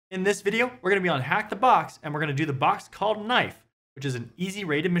In this video, we're going to be on Hack the Box, and we're going to do the box called Knife, which is an easy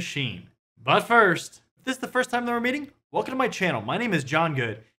rated machine. But first, if this is the first time that we're meeting, welcome to my channel. My name is John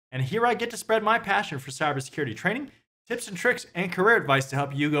Good, and here I get to spread my passion for cybersecurity training, tips and tricks, and career advice to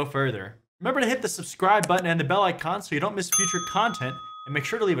help you go further. Remember to hit the subscribe button and the bell icon so you don't miss future content, and make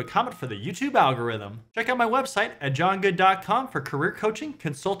sure to leave a comment for the YouTube algorithm. Check out my website at johngood.com for career coaching,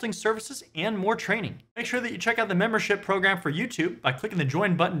 consulting services, and more training. Make sure that you check out the membership program for YouTube by clicking the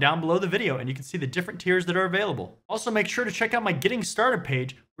join button down below the video, and you can see the different tiers that are available. Also, make sure to check out my Getting Started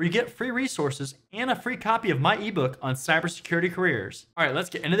page where you get free resources and a free copy of my ebook on cybersecurity careers. All right,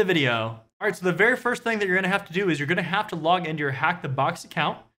 let's get into the video. All right, so the very first thing that you're going to have to do is you're going to have to log into your Hack the Box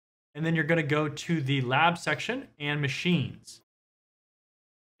account, and then you're going to go to the lab section and machines.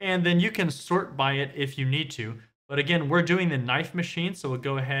 And then you can sort by it if you need to. But again, we're doing the knife machine, so we'll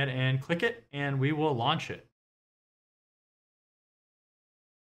go ahead and click it, and we will launch it.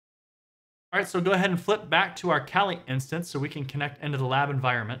 All right, so go ahead and flip back to our Kali instance so we can connect into the lab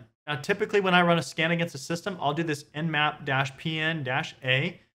environment. Now, typically when I run a scan against a system, I'll do this nmap-pn-a, and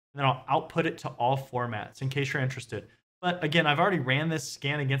then I'll output it to all formats in case you're interested. But again, I've already ran this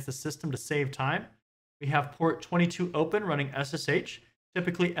scan against the system to save time. We have port 22 open running SSH.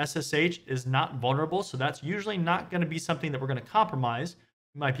 Typically, SSH is not vulnerable, so that's usually not going to be something that we're going to compromise.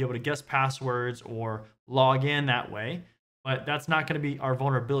 We might be able to guess passwords or log in that way, but that's not going to be our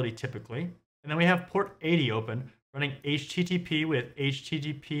vulnerability typically. And then we have port 80 open, running HTTP with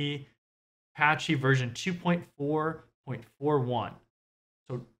HTTP Apache version 2.4.41.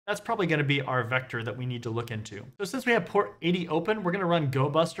 So that's probably going to be our vector that we need to look into. So since we have port 80 open, we're going to run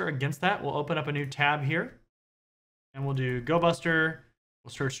Gobuster against that. We'll open up a new tab here, and we'll do Gobuster. We'll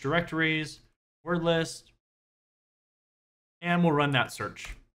search directories, word list, and we'll run that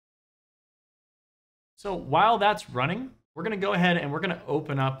search. So while that's running, we're going to go ahead and we're going to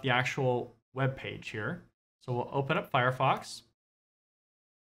open up the actual web page here. So we'll open up Firefox,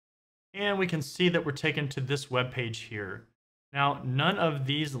 and we can see that we're taken to this web page here. Now, none of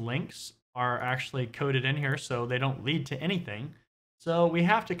these links are actually coded in here, so they don't lead to anything. So we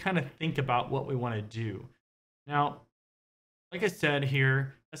have to kind of think about what we want to do. Now, like I said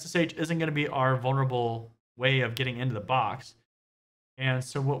here, SSH isn't going to be our vulnerable way of getting into the box. And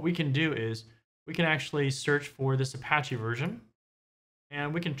so what we can do is we can actually search for this Apache version,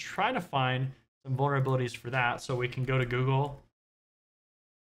 and we can try to find some vulnerabilities for that. So we can go to Google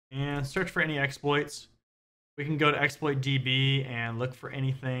and search for any exploits. We can go to exploit.db and look for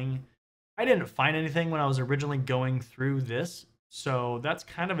anything. I didn't find anything when I was originally going through this, so that's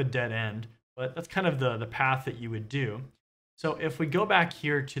kind of a dead end, but that's kind of the path that you would do. So if we go back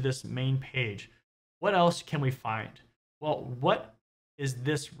here to this main page, what else can we find? Well, what is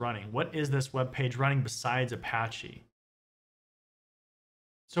this running? What is this web page running besides Apache?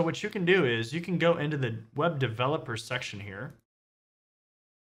 So what you can do is you can go into the web developer section here.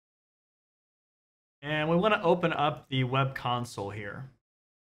 And we want to open up the web console here.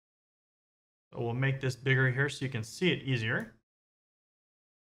 So we'll make this bigger here so you can see it easier.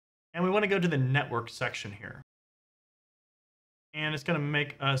 And we want to go to the network section here. And it's going to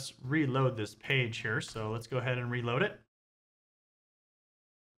make us reload this page here. So let's go ahead and reload it.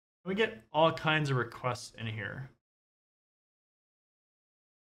 We get all kinds of requests in here.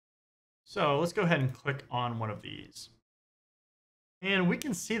 So let's go ahead and click on one of these. And we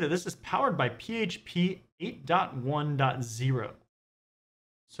can see that this is powered by PHP 8.1.0.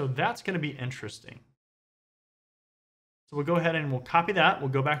 So that's going to be interesting. So we'll go ahead and we'll copy that. We'll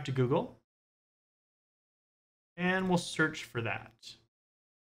go back to Google. And we'll search for that.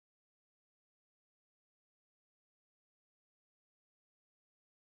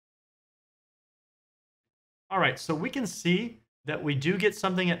 All right, so we can see that we do get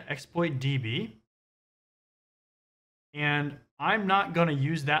something at exploit.db. And I'm not going to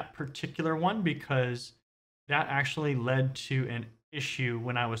use that particular one because that actually led to an issue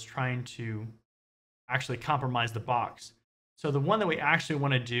when I was trying to actually compromise the box. So the one that we actually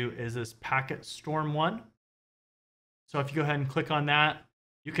want to do is this packet storm one. So if you go ahead and click on that,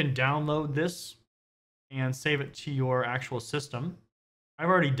 you can download this and save it to your actual system. I've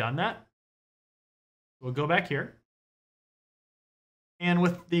already done that. We'll go back here. And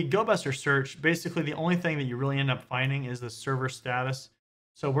with the Gobuster search, basically the only thing that you really end up finding is the server status.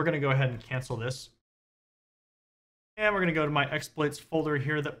 So we're going to go ahead and cancel this. And we're going to go to my exploits folder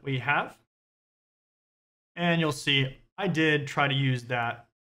here that we have. And you'll see I did try to use that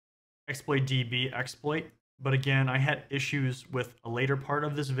exploit.db exploit. But again, I had issues with a later part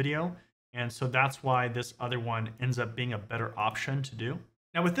of this video, and so that's why this other one ends up being a better option to do.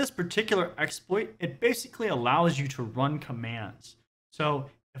 Now with this particular exploit, it basically allows you to run commands. So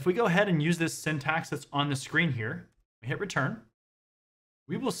if we go ahead and use this syntax that's on the screen here, we hit return,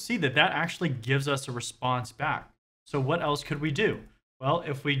 we will see that that actually gives us a response back. So what else could we do? Well,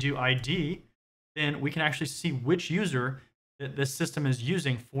 if we do ID, then we can actually see which user that this system is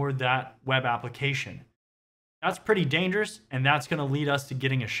using for that web application. That's pretty dangerous, and that's going to lead us to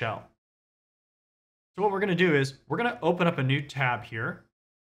getting a shell. So what we're going to do is we're going to open up a new tab here,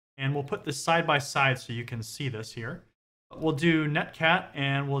 and we'll put this side by side so you can see this here. We'll do netcat,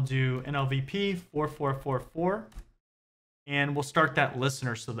 and we'll do NLVP 4444, and we'll start that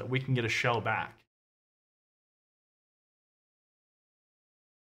listener so that we can get a shell back.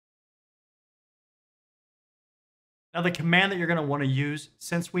 Now the command that you're going to want to use,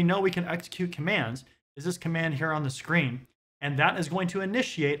 since we know we can execute commands, is this command here on the screen, and that is going to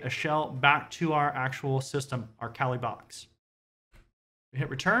initiate a shell back to our actual system, our Kali box. We hit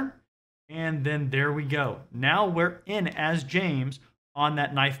return, and then there we go. Now we're in as James on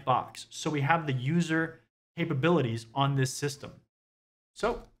that knife box. So we have the user capabilities on this system.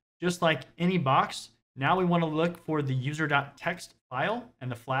 So just like any box, now we want to look for the user.txt file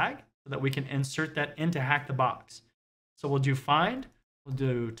and the flag so that we can insert that into hack the box. So we'll do find, we'll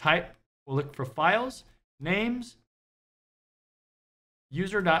do type, we'll look for files, names,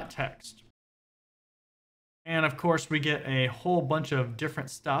 user.txt. And of course, we get a whole bunch of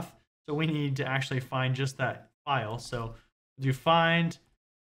different stuff. So we need to actually find just that file. So we'll do find,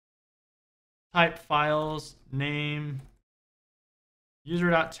 type files, name,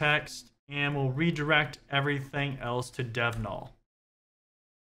 user.txt, and we'll redirect everything else to dev null.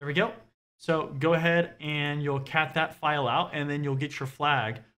 There we go. So go ahead and you'll cat that file out, and then you'll get your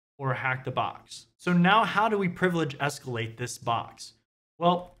flag or hack the box. So now how do we privilege escalate this box?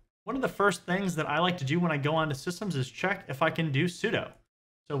 Well, one of the first things that I like to do when I go onto systems is check if I can do sudo.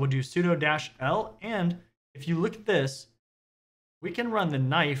 So we'll do sudo-l, and if you look at this, we can run the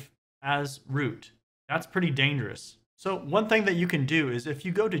knife as root. That's pretty dangerous. So one thing that you can do is if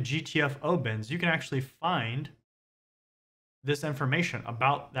you go to GTFOBins, you can actually find this information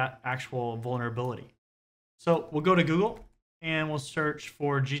about that actual vulnerability. So we'll go to Google and we'll search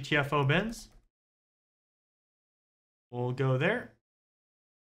for GTFOBins. We'll go there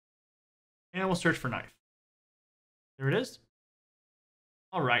and we'll search for knife. There it is.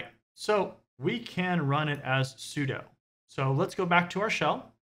 All right, so we can run it as sudo. So let's go back to our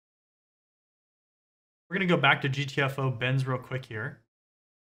shell. We're going to go back to GTFOBins real quick here.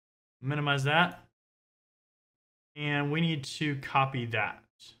 Minimize that. And we need to copy that.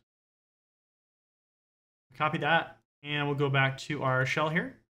 Copy that, and we'll go back to our shell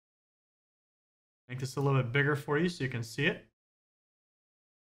here. Make this a little bit bigger for you so you can see it.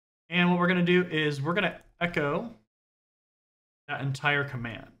 And what we're going to do is we're going to echo that entire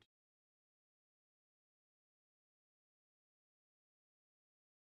command.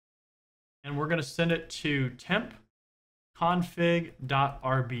 And we're going to send it to temp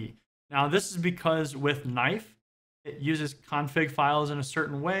config.rb. Now this is because with knife, it uses config files in a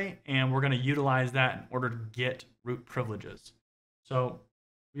certain way, and we're going to utilize that in order to get root privileges. So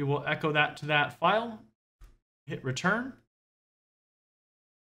we will echo that to that file, hit return.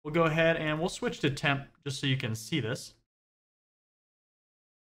 We'll go ahead and we'll switch to temp just so you can see this.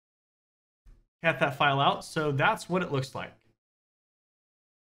 Cat that file out. So that's what it looks like.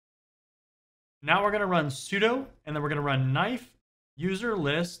 Now we're going to run sudo, and then we're going to run knife user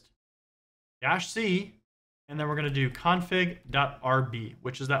list -c, and then we're going to do config.rb,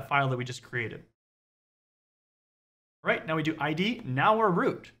 which is that file that we just created. All right, now we do ID. Now we're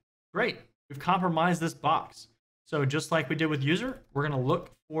root. Great. We've compromised this box. So just like we did with user, we're going to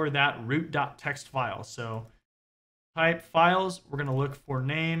look for that root.txt file. So type files, we're going to look for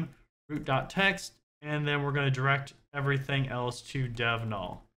name, root.txt, and then we're going to direct everything else to dev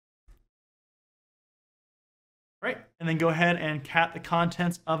null. Right, and then go ahead and cat the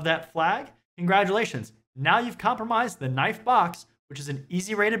contents of that flag. Congratulations. Now you've compromised the knife box, which is an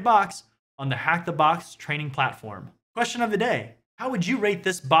easy rated box on the Hack the Box training platform. Question of the day. How would you rate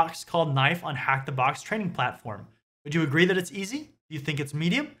this box called knife on Hack the Box training platform? Would you agree that it's easy? Do you think it's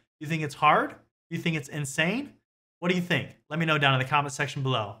medium? Do you think it's hard? Do you think it's insane? What do you think? Let me know down in the comment section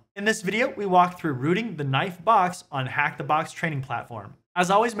below. In this video, we walked through rooting the knife box on Hack the Box training platform. As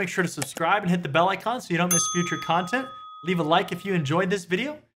always, make sure to subscribe and hit the bell icon so you don't miss future content. Leave a like if you enjoyed this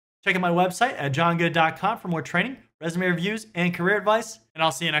video. Check out my website at johngood.com for more training, resume reviews, and career advice, and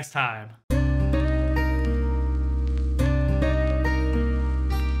I'll see you next time.